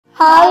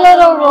Hi,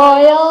 little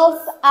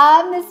royals.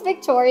 I'm Ms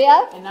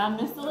Victoria. And I'm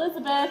Miss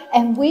Elizabeth.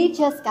 And we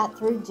just got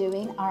through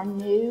doing our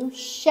new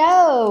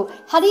show.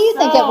 How do you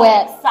think it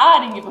went?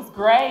 Exciting. It was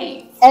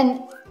great.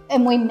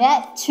 And we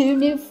met two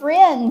new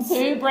friends.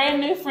 Two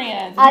brand new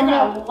friends. I You're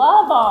know. gonna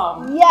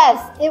love them.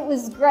 Yes, it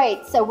was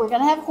great. So we're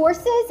going to have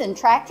horses and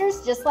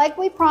tractors just like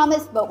we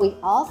promised, but we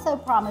also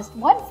promised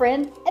one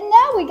friend, and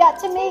now we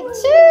got to meet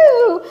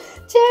two.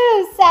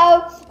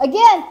 So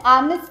again,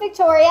 I'm Miss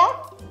Victoria.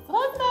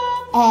 Elizabeth.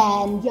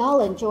 And y'all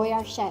enjoy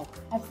our show.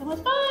 Have so much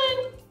fun.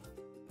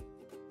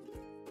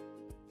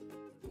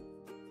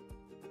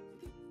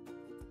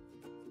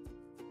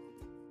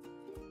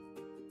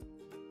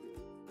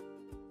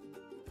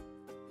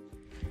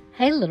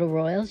 Hey, little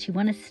royals, you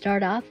want to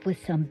start off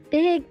with some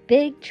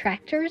big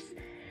tractors?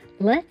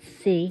 Let's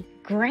see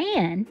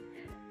Gran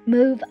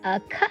move a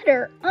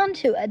cutter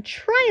onto a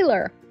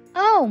trailer.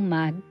 Oh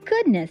my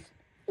goodness.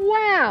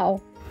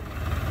 Wow.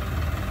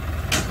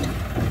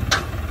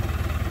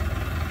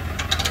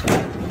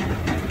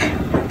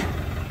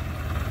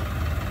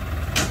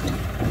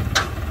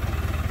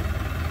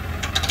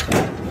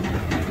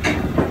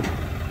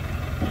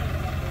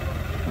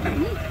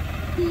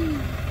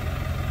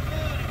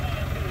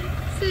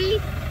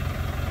 See?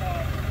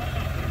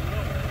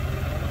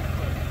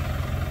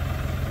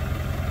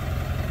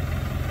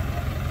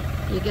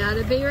 You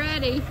gotta be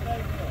ready.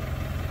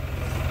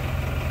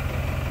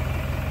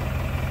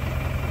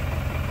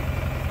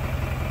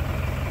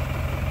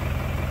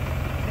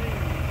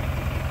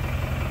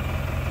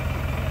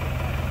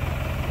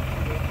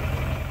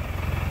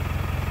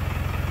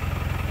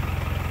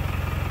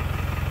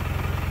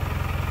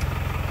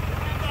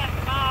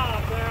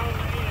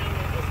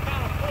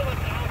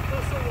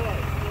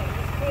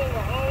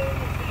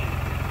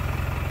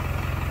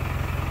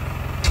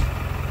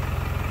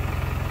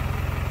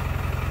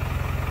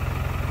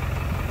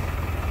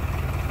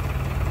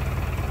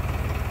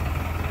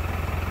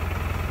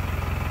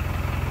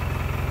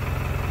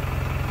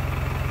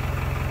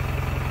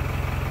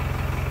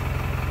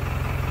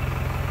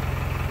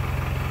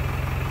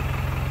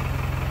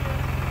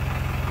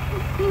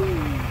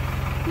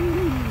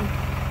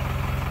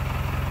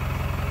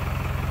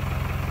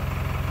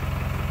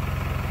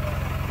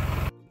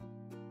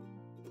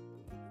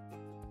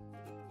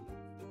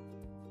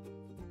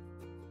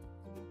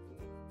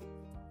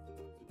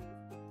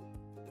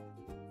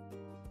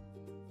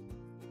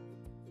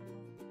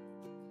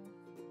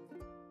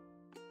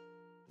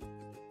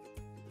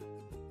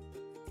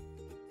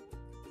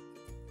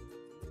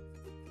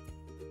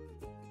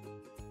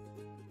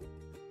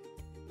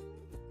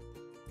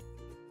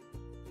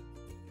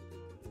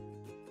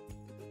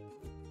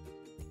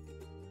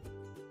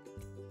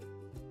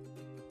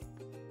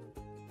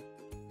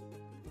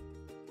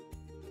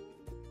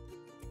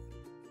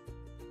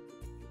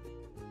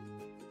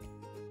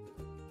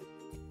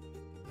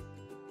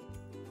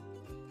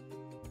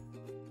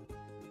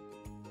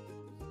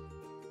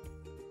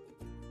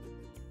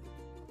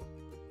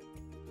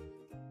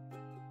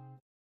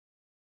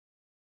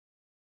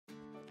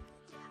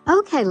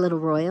 Okay, little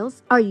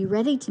royals, are you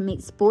ready to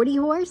meet Sporty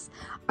Horse?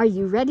 Are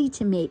you ready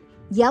to meet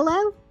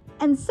Yellow?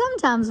 And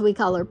sometimes we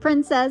call her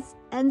Princess,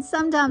 and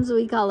sometimes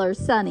we call her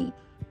Sunny.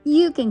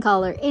 You can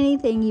call her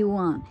anything you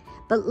want.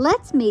 But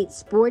let's meet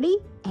Sporty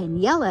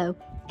and Yellow,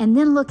 and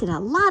then look at a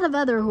lot of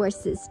other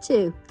horses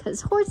too,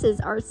 because horses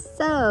are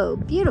so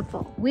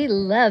beautiful. We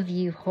love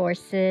you,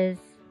 horses.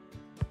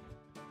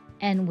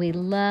 And we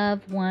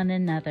love one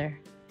another.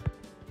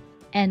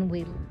 And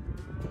we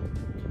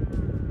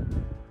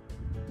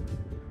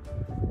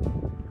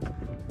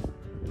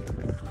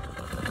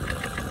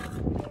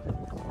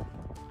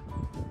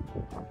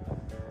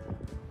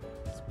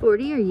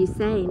Sporty, are you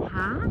saying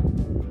hi?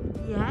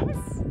 Yes?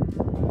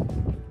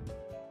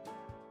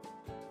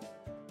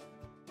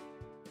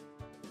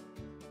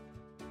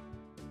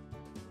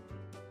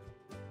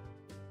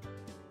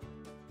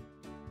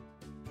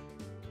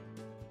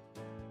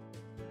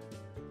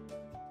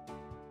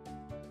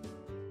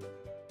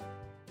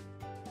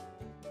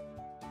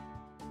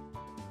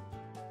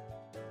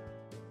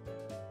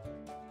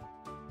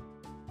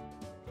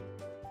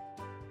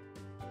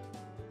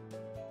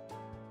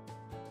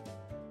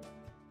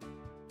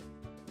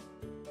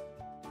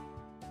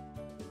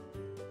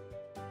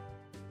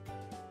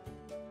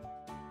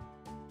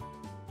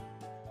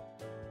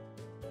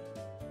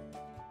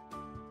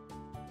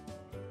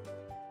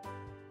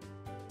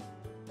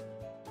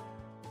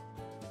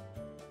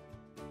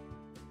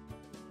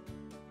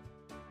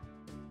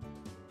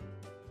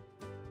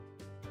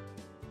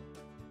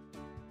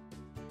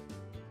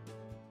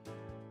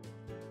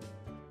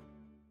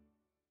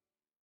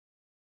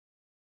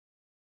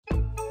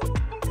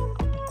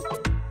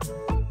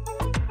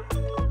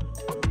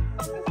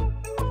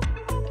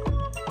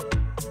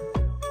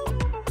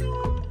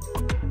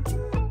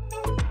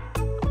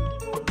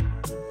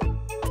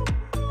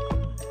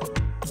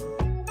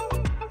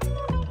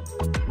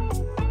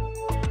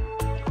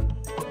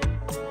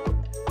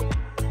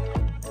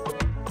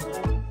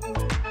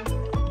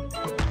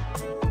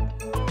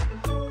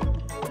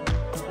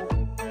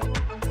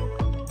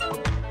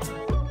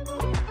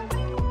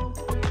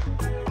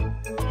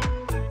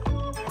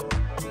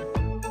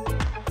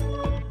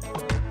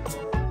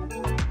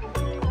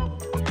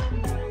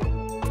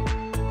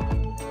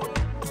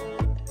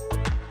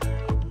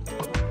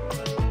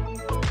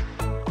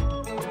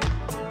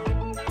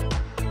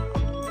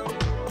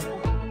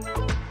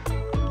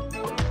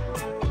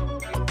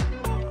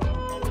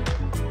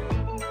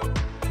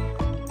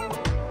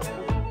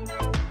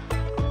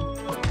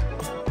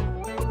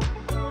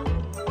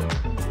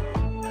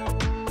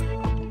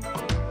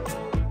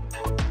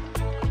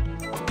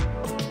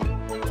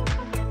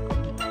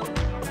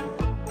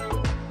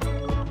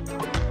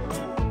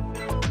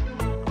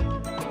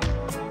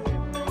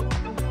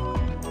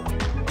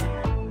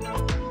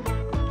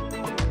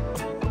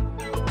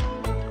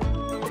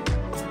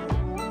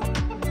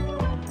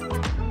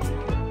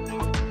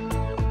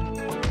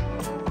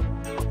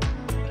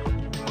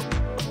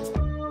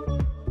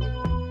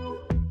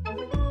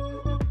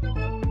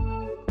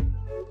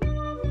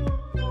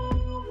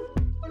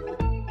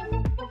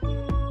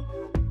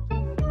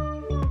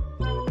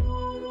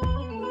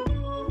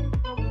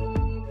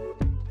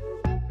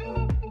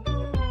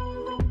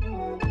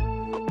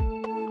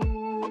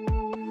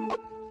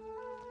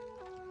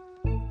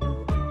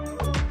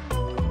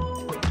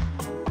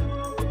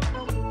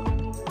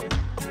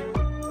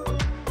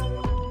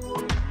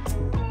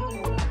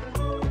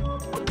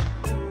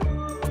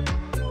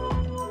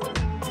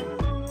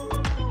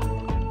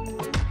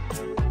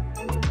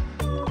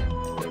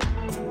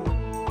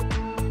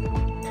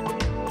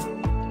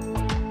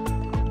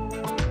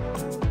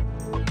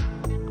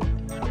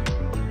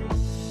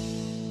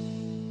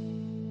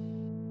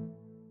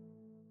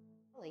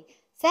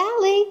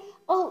 Sally,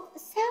 oh,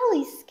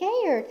 Sally's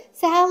scared.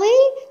 Sally,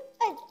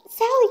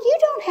 Sally, you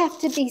don't have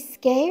to be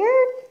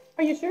scared.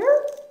 Are you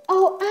sure?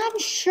 Oh, I'm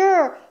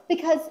sure,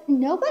 because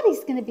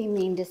nobody's going to be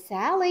mean to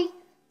Sally.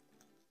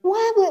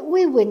 Why would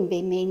we wouldn't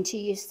be mean to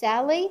you,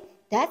 Sally?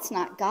 That's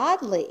not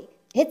godly.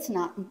 It's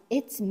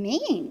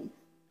mean.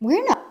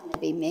 We're not going to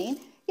be mean.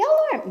 Y'all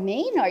aren't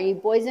mean, are you,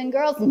 boys and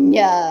girls?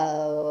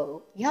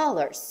 No, y'all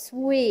are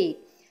sweet.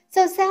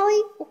 So,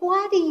 Sally,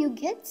 why do you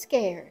get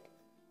scared?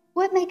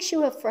 What makes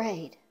you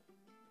afraid?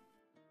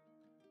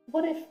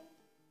 What if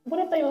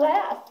they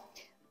laugh?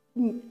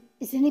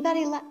 Is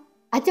anybody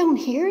I don't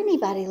hear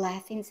anybody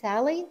laughing,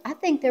 Sally. I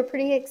think they're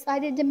pretty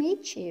excited to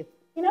meet you.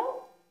 You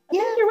know, I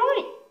think you're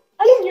right.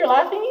 I think you're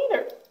laughing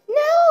either. No,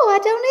 I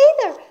don't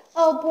either.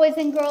 Oh, boys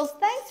and girls,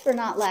 thanks for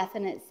not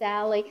laughing at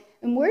Sally.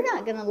 And we're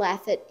not going to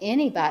laugh at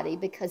anybody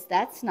because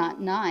that's not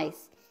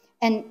nice.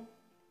 And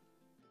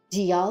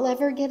do y'all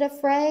ever get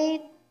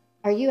afraid?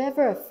 Are you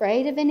ever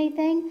afraid of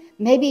anything?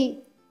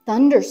 Maybe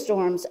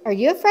thunderstorms. Are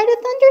you afraid of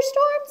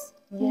thunderstorms?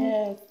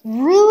 Yes.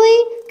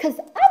 Really? Because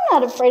I'm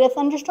not afraid of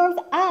thunderstorms.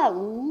 I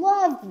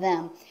love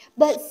them.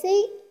 But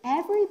see,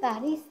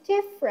 everybody's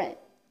different.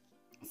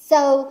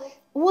 So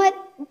what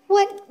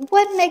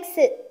makes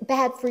it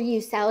bad for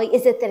you, Sally?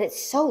 Is it that it's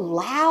so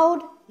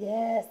loud?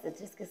 Yes, it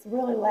just gets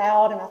really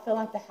loud and I feel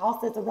like the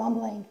house is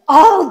rumbling.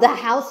 Oh, the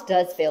house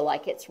does feel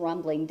like it's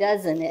rumbling,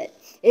 doesn't it?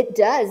 It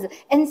does.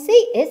 And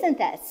see, isn't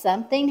that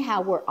something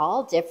how we're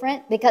all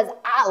different? Because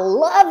I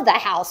love the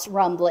house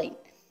rumbling.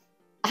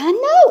 I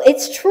know,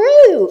 it's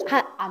true.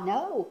 I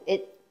know.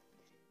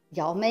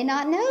 Y'all may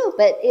not know,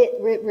 but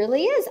it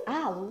really is.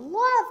 I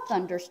love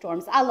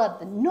thunderstorms. I love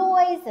the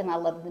noise and I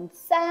love the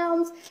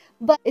sounds.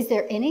 But is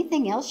there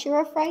anything else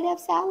you're afraid of,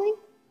 Sally?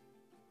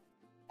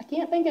 I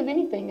can't think of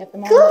anything at the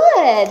moment.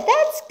 Good.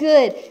 That's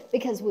good.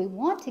 Because we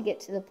want to get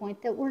to the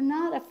point that we're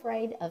not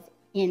afraid of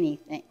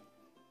anything.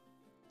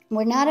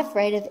 We're not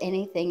afraid of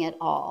anything at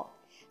all.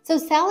 So,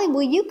 Sally,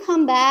 will you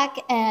come back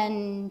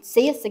and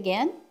see us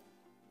again?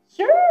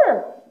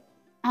 Sure.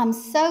 I'm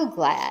so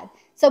glad.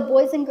 So,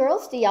 boys and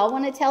girls, do y'all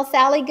want to tell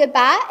Sally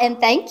goodbye and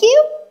thank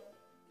you?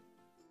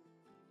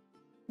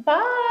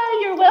 Bye.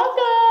 You're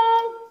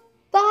welcome.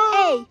 Bye.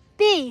 A,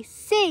 B,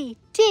 C,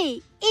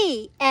 D,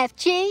 E, F,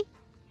 G,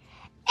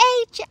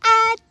 H,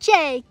 I,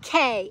 J,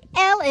 K,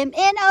 L, M,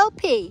 N, O,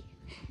 P,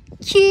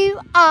 Q,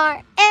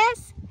 R,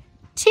 S,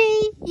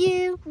 T,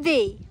 U,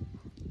 V,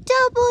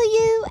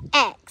 W,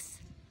 X,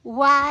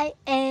 Y,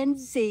 and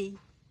Z.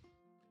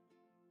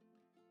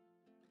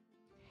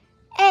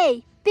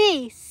 A,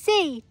 B,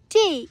 C,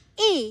 D,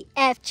 E,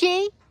 F,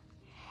 G,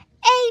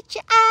 H,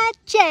 I,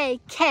 J,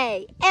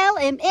 K, L,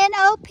 M, N,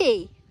 O,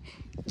 P,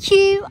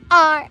 Q,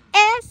 R,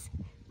 S,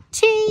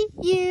 T,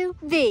 U,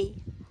 V,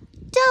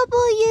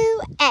 W,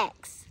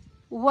 X,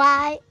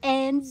 Y,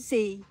 and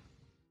Z.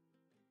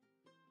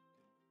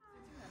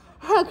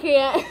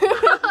 Okay.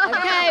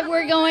 Okay,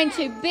 we're going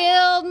to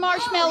build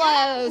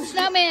marshmallows,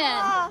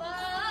 snowmen.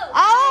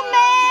 Oh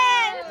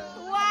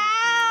man!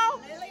 Wow!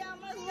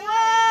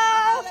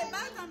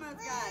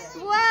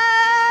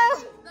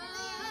 Whoa!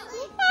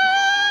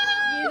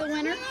 You the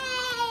winner?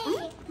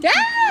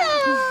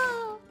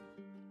 Yeah!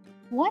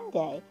 One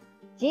day,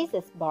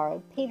 Jesus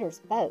borrowed Peter's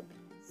boat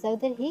so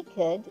that he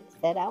could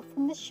set out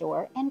from the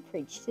shore and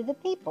preach to the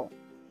people.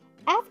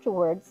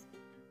 Afterwards,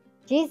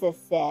 Jesus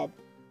said,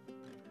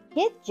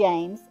 "Get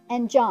James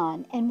and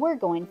John, and we're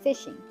going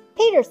fishing."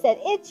 Peter said,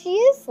 "It's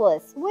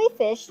useless. We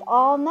fished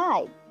all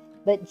night."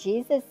 But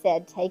Jesus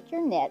said, "Take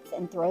your nets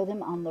and throw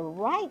them on the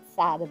right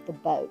side of the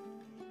boat."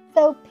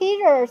 So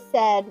Peter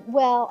said,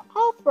 "Well,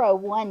 I'll throw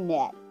one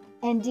net."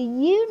 And do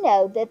you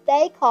know that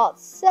they caught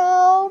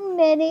so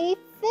many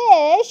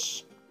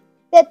fish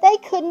that they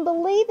couldn't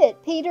believe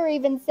it? Peter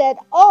even said,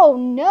 "Oh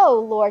no,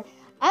 Lord,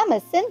 I'm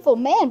a sinful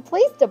man.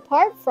 Please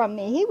depart from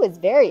me." He was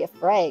very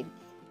afraid.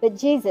 But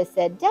Jesus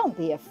said, "Don't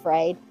be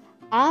afraid.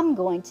 I'm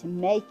going to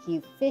make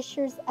you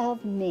fishers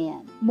of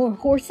men." More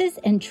horses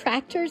and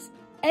tractors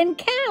and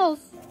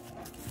cows.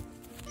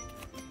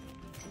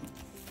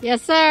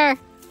 Yes, sir.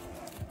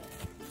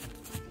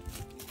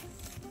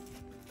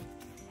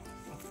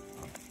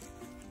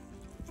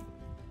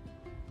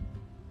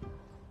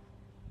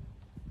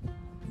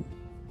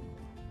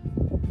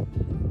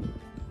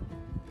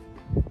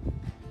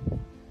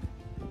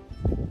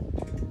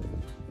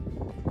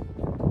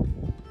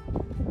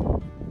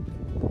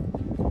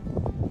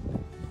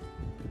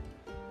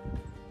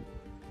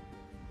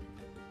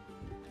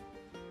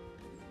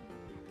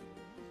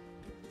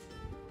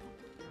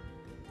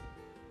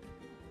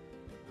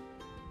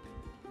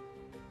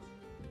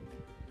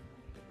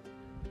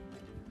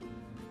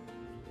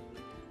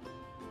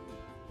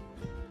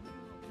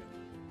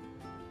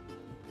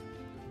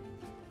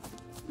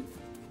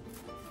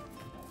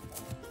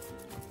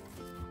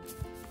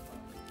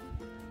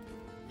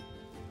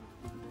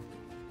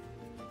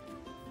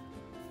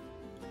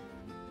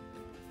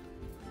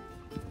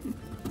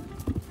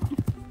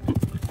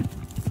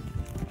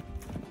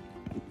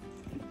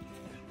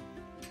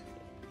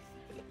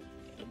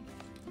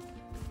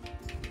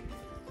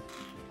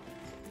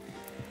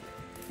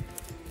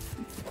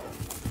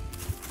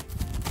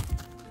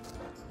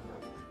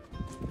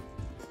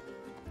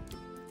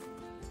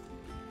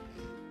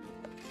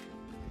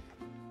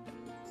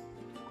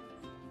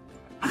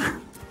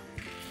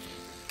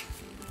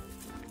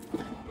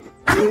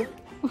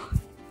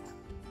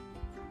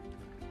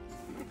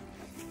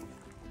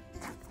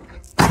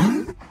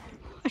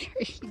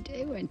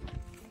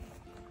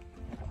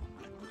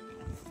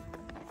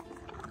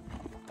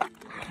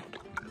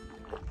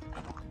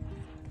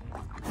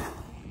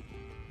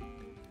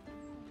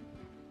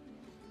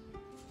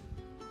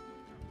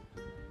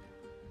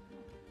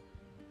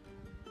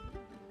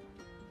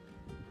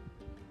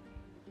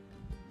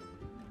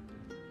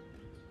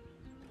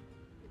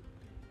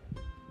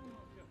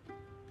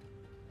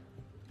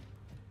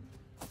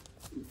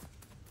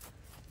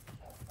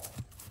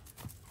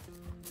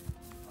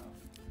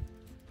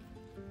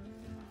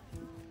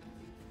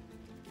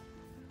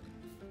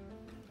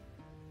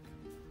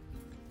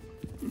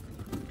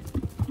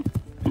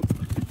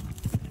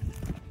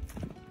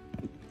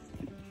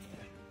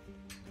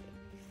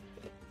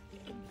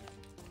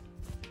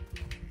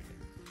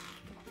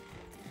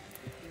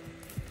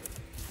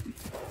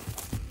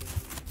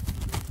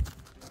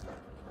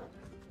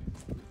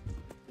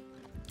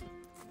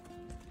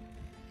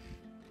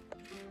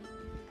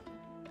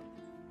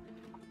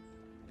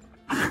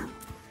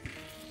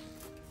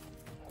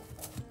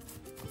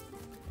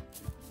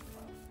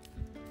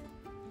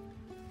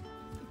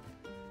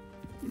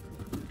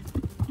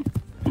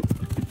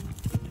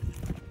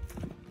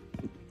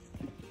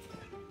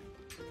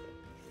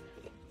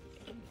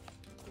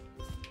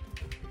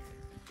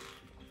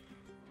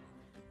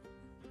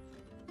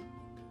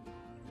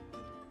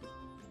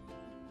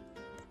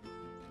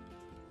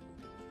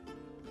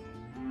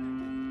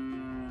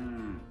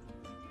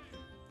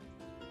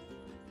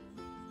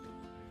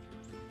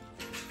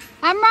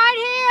 I'm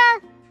right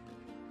here.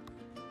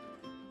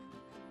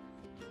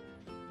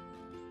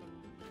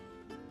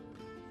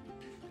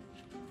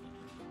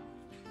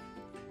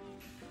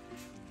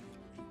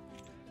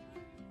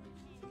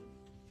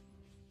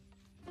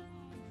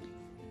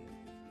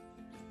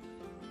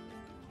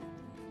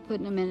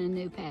 Putting them in a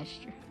new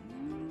pasture.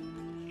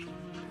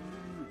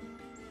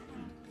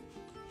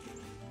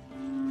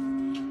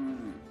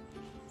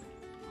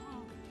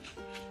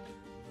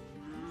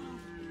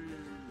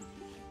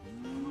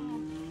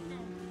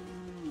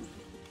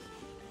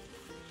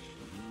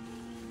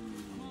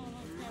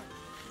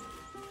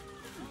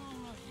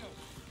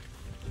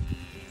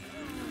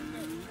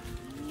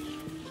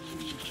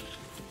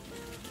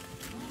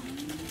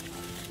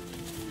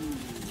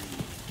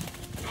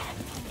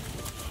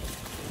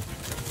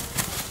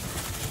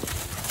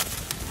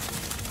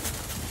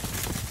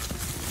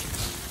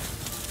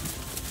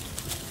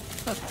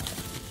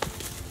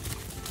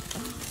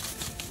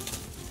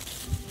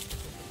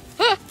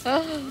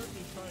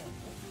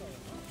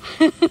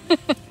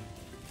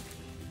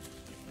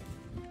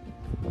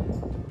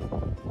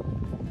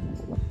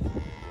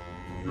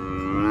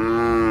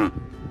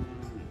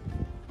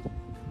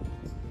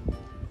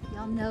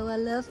 Y'all know I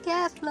love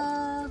calf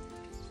love.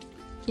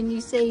 Can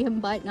you see him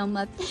biting on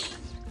my face?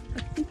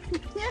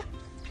 Yeah.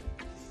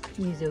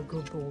 He's a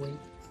good boy.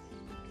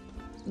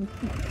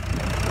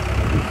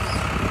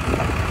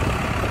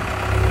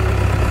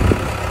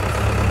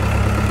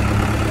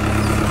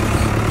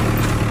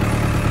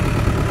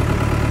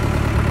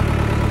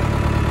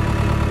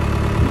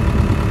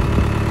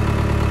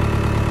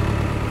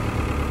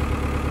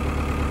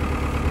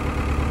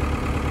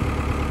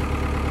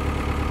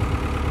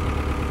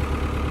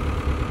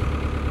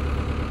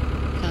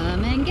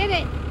 Come and get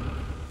it.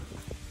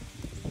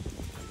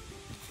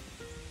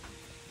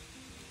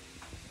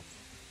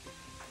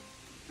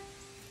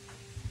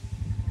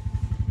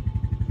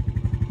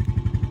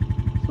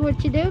 So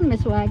what you doing,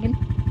 Miss Wagon?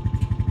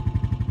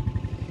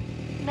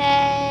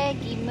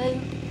 Maggie moo.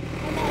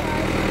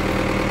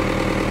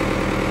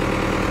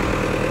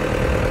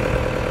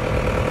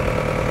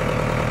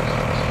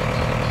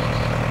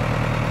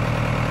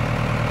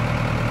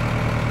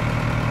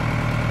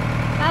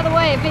 By the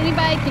way, if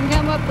anybody can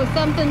come up with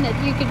something that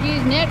you could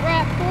use net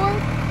wrap for,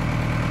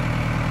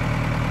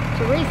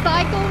 to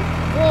recycle,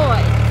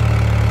 boy,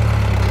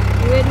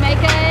 you would make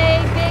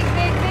a big,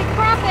 big, big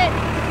profit.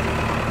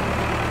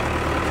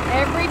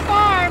 Every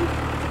farm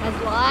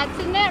has lots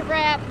of net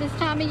wrap this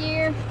time of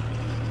year.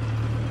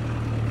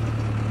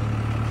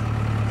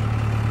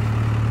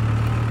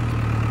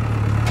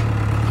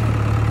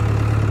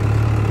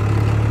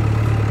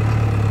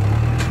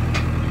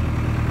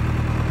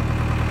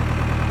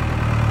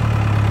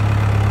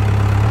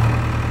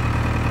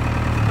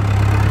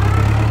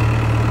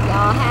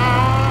 Y'all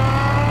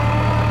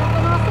have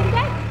an awesome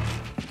day.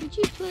 Would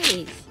you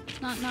please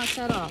not knock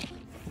that off?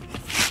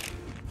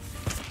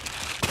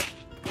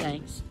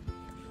 Thanks.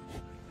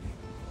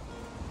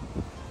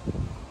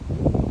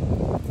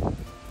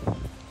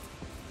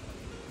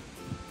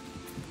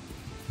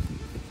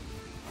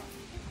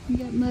 You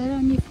got mud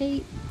on your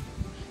feet?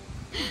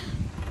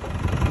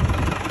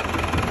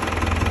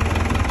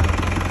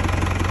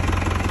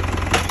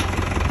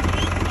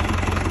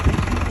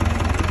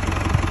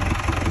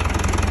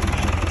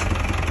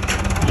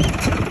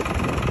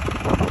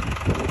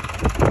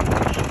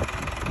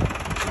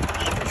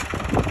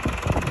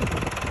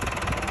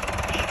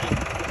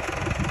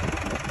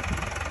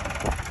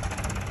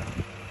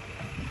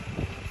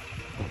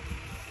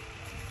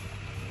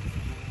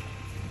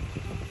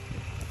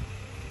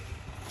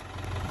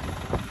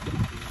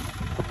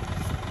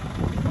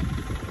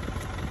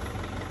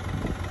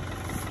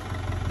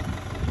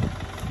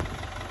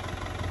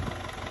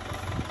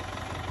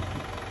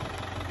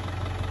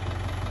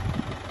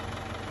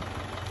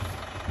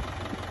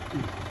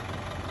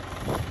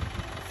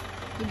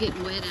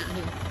 getting wet out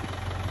here.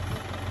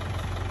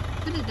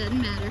 But it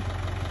doesn't matter.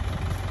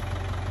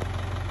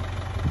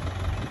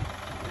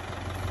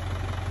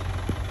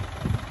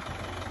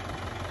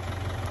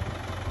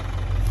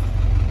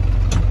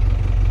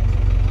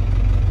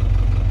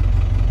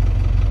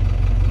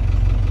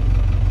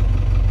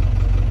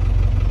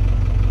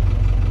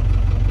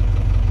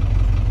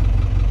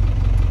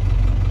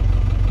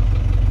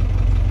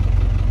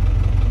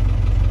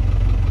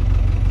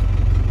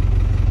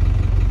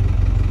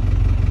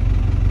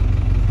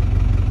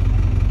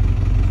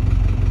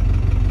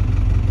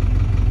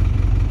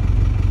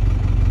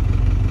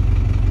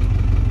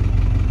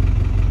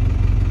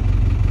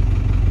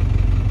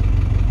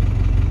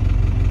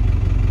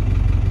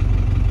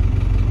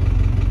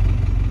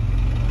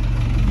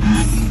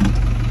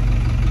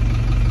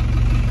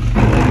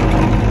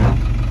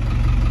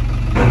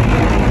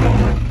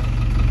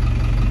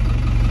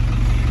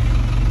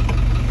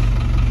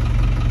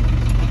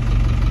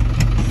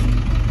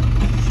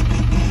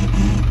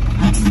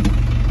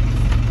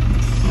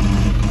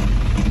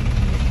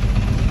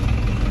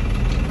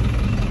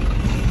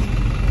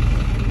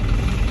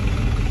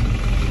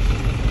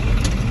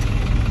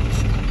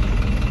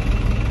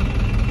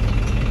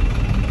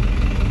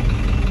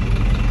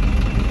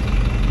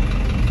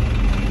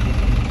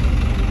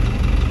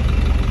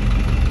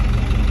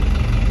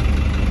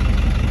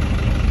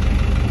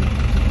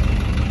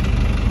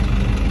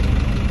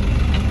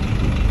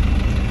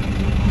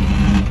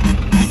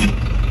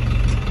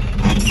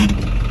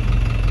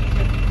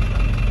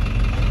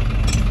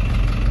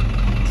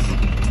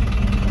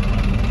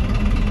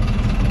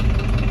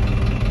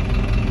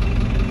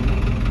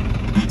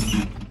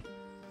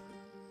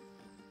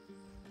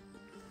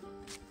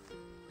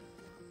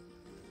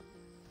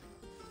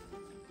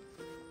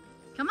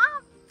 Come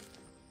on.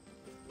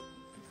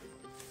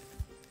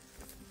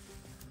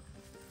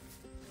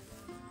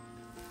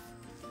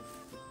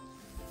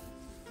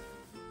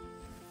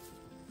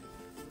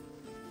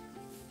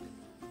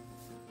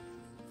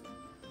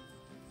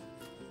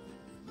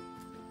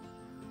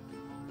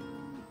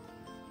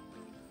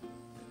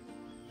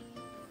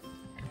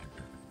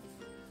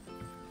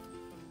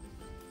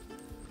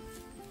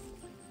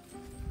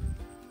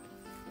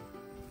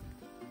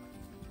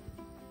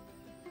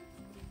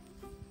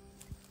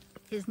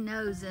 His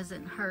nose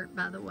isn't hurt,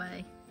 by the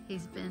way.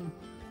 He's been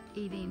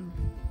eating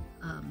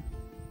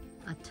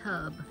a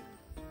tub.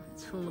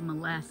 It's full of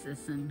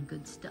molasses and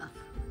good stuff.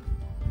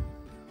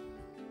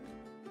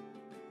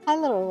 Hi,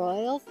 little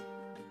royals.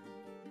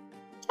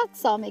 Chuck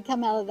saw me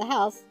come out of the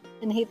house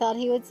and he thought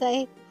he would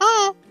say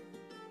hi.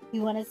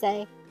 You want to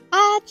say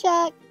hi,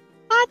 Chuck?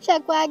 Hi,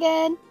 Chuck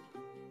Wagon.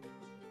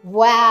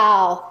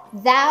 Wow,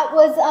 that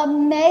was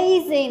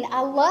amazing.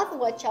 I love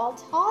what y'all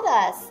taught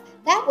us.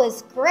 That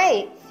was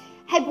great.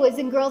 Hey, boys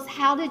and girls,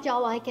 how did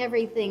y'all like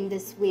everything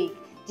this week?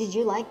 Did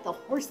you like the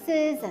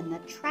horses and the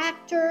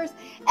tractors?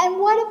 And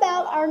what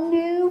about our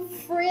new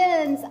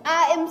friends?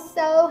 I am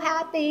so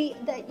happy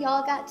that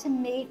y'all got to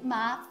meet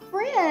my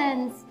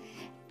friends.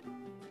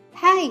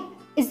 Hey,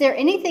 is there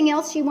anything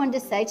else you wanted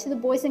to say to the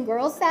boys and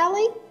girls,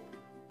 Sally?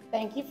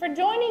 Thank you for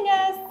joining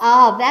us.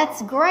 Oh,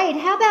 that's great.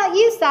 How about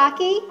you,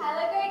 Sockie? Have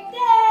a great day.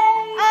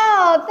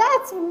 Oh,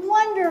 that's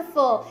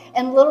wonderful.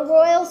 And little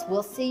royals,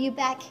 we'll see you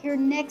back here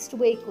next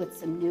week with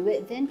some new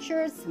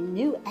adventures, some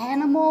new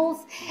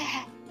animals,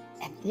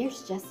 and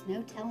there's just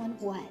no telling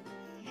what.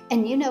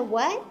 And you know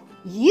what?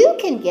 You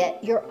can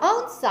get your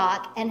own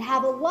sock and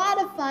have a lot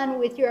of fun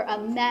with your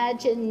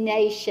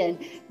imagination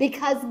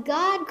because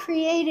God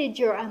created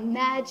your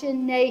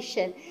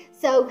imagination.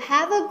 So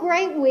have a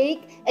great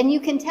week, and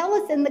you can tell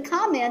us in the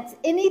comments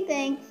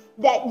anything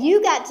that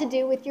you got to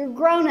do with your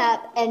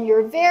grown-up and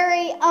your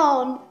very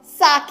own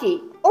Sockie,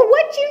 or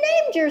what you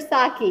named your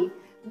Sockie.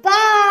 Bye!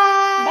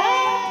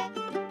 Bye!